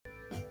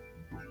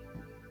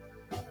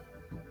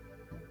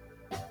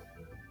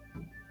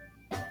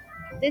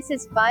This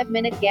is 5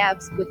 Minute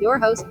Gabs with your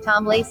host,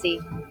 Tom Lacey.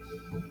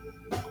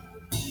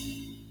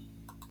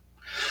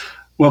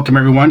 Welcome,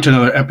 everyone, to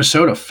another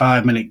episode of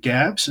 5 Minute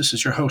Gabs. This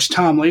is your host,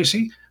 Tom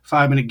Lacey.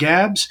 5 Minute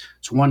Gabs.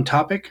 It's one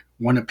topic,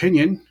 one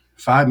opinion,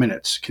 5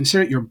 minutes.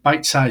 Consider it your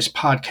bite-sized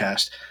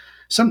podcast.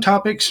 Some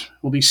topics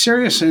will be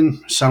serious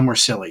and some were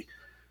silly.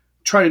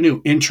 Tried a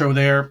new intro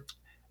there.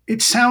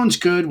 It sounds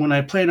good when I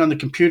play it on the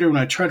computer.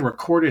 When I try to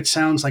record it, it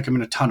sounds like I'm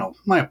in a tunnel.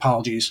 My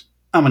apologies.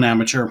 I'm an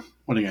amateur.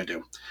 What are you going to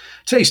do?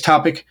 Today's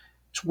topic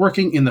is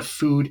working in the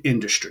food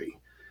industry.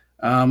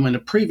 In a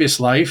previous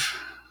life,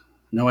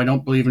 no, I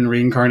don't believe in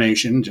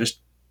reincarnation. Just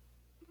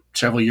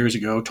several years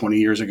ago, 20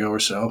 years ago or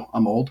so,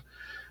 I'm old.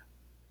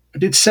 I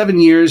did 7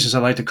 years, as I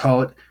like to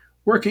call it,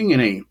 working in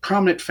a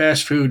prominent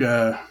fast food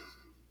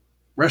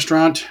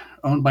restaurant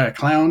owned by a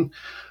clown.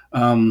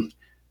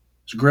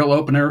 Was a grill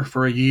opener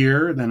for a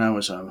year. Then I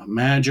was a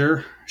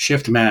manager,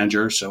 shift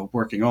manager, so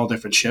working all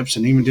different shifts,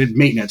 and even did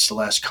maintenance the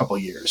last couple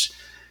of years.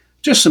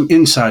 Just some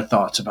inside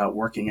thoughts about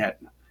working at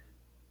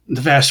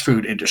the fast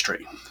food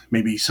industry.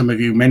 Maybe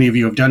many of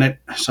you have done it.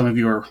 Some of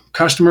you are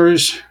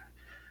customers.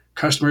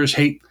 Customers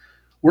hate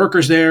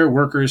workers there.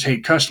 Workers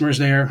hate customers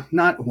there.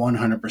 Not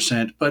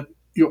 100%, but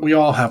we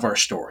all have our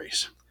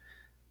stories.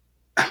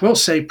 I will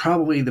say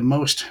probably the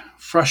most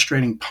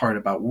frustrating part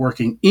about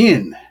working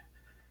in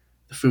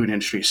the food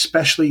industry,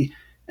 especially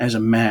as a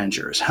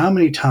manager, is how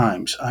many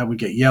times I would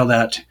get yelled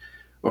at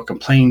or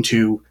complained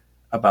to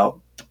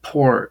about the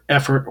poor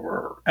effort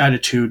or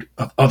attitude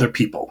of other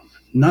people.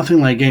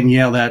 Nothing like getting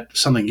yelled at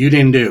something you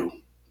didn't do,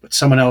 but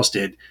someone else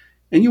did,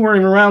 and you weren't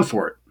even around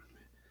for it.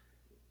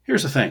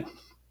 Here's the thing.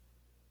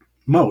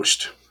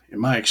 Most, in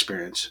my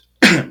experience,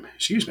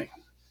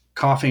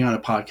 coughing on a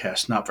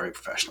podcast, not very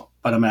professional,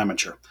 but I'm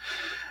amateur.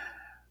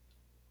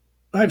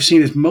 What I've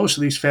seen is most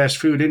of these fast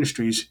food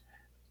industries,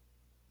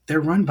 they're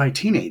run by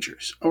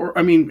teenagers. What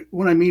I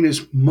mean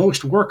is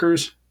most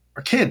workers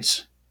are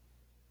kids.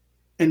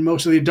 And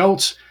most of the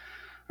adults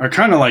are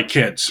kind of like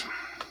kids.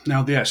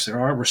 Now, yes, there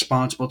are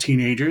responsible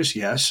teenagers,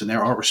 yes, and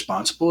there are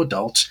responsible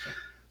adults.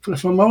 But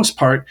for the most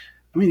part,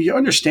 you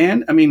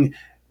understand? When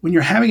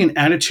you're having an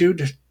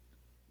attitude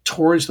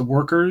towards the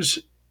workers,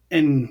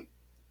 and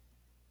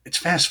it's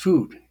fast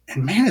food,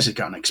 and man, has it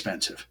gotten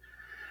expensive.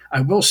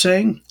 I will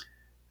say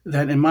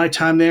that in my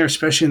time there,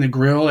 especially in the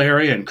grill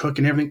area and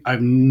cooking everything,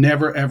 I've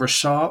never ever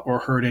saw or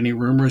heard any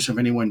rumors of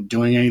anyone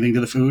doing anything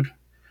to the food.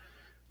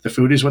 The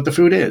food is what the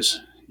food is.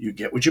 You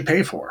get what you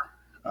pay for.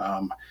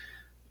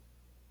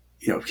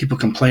 People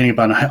complaining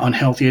about how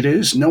unhealthy it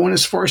is. No one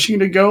is forcing you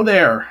to go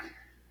there.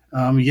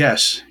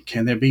 Yes,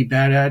 can there be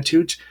bad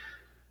attitudes?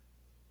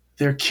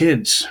 They're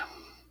kids.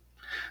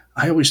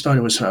 I always thought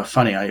it was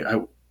funny.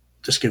 I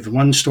just give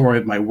one story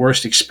of my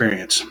worst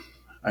experience.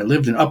 I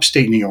lived in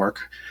upstate New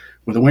York,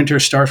 where the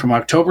winters start from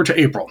October to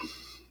April.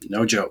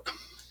 No joke.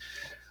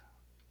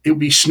 It would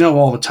be snow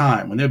all the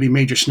time. When there'd be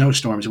major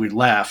snowstorms, we'd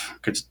laugh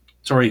because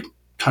it's already a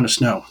ton of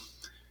snow.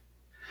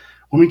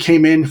 When we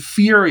came in,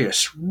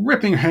 furious,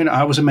 ripping her head.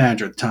 I was a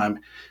manager at the time,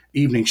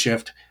 evening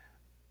shift,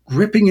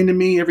 ripping into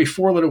me every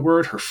four-letter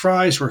word. Her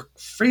fries were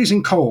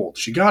freezing cold.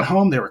 She got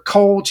home, they were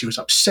cold. She was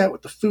upset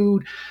with the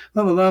food.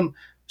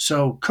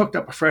 So cooked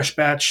up a fresh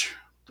batch,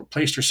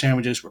 replaced her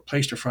sandwiches,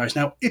 replaced her fries.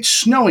 Now, it's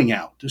snowing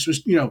out. This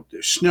was,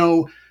 there's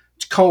snow.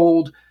 It's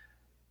cold.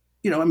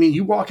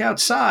 You walk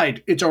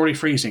outside, it's already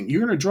freezing.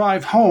 You're going to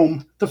drive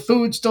home, the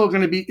food's still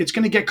going to it's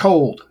going to get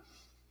cold.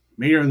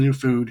 Made her the new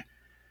food.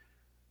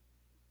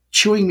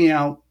 Chewing me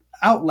out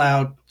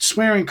loud,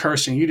 swearing,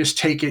 cursing. You just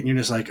take it and you're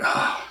just like,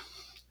 oh.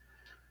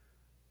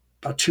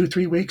 About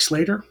 2-3 weeks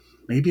later,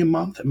 maybe a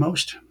month at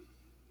most,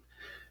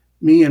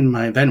 me and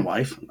my then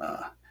wife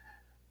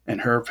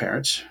and her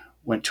parents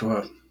went to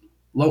a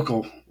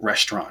local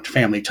restaurant,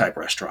 family type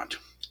restaurant.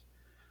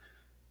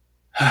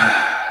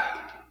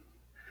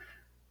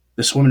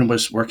 This woman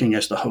was working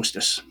as the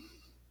hostess.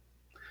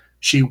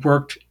 She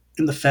worked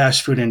in the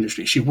fast food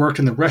industry. She worked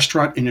in the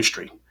restaurant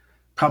industry.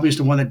 Probably is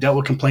the one that dealt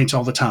with complaints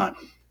all the time.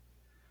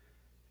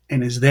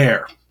 And is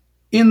there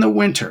in the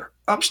winter,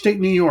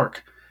 upstate New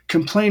York,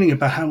 complaining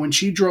about how when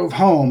she drove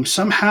home,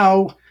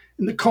 somehow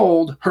in the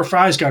cold, her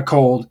fries got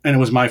cold and it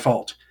was my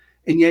fault.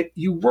 And yet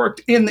you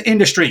worked in the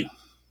industry.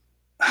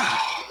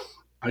 Oh,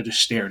 I just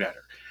stared at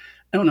her.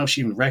 I don't know if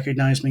she even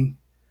recognized me.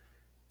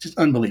 Just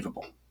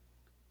unbelievable.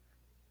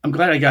 I'm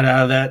glad I got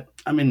out of that.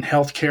 I'm in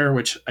healthcare,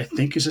 which I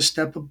think is a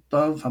step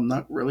above. I'm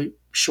not really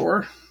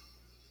sure.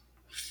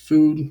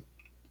 Food,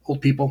 old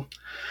people.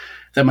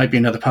 That might be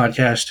another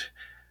podcast.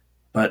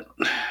 But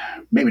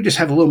maybe just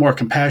have a little more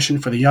compassion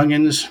for the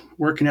youngins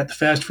working at the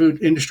fast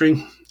food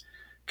industry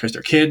because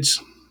they're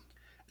kids.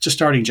 It's a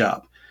starting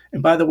job.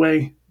 And by the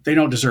way, they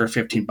don't deserve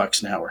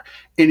 $15 an hour.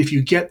 And if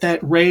you get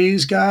that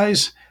raise,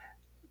 guys,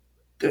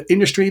 the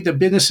industry, the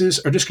businesses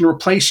are just going to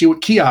replace you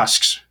with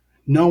kiosks.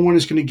 No one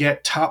is going to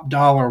get top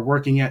dollar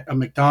working at a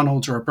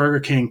McDonald's or a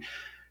Burger King.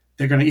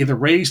 They're going to either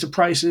raise the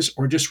prices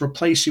or just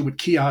replace you with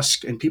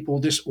kiosks and people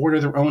will just order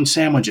their own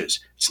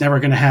sandwiches. It's never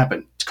going to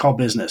happen. It's called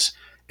business.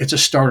 It's a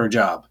starter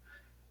job.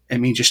 It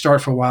means you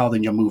start for a while,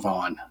 then you'll move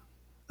on.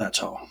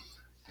 That's all.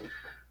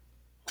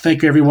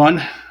 Thank you,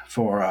 everyone,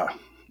 for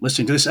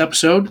listening to this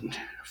episode,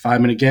 5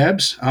 Minute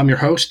Gabs. I'm your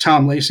host,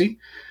 Tom Lacey.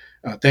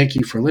 Thank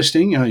you for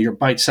listening, your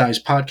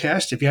bite-sized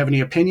podcast. If you have any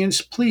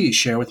opinions, please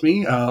share with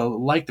me.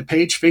 Like the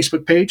page,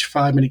 Facebook page,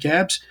 5 Minute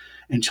Gabs.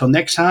 Until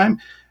next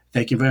time,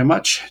 thank you very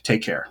much.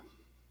 Take care.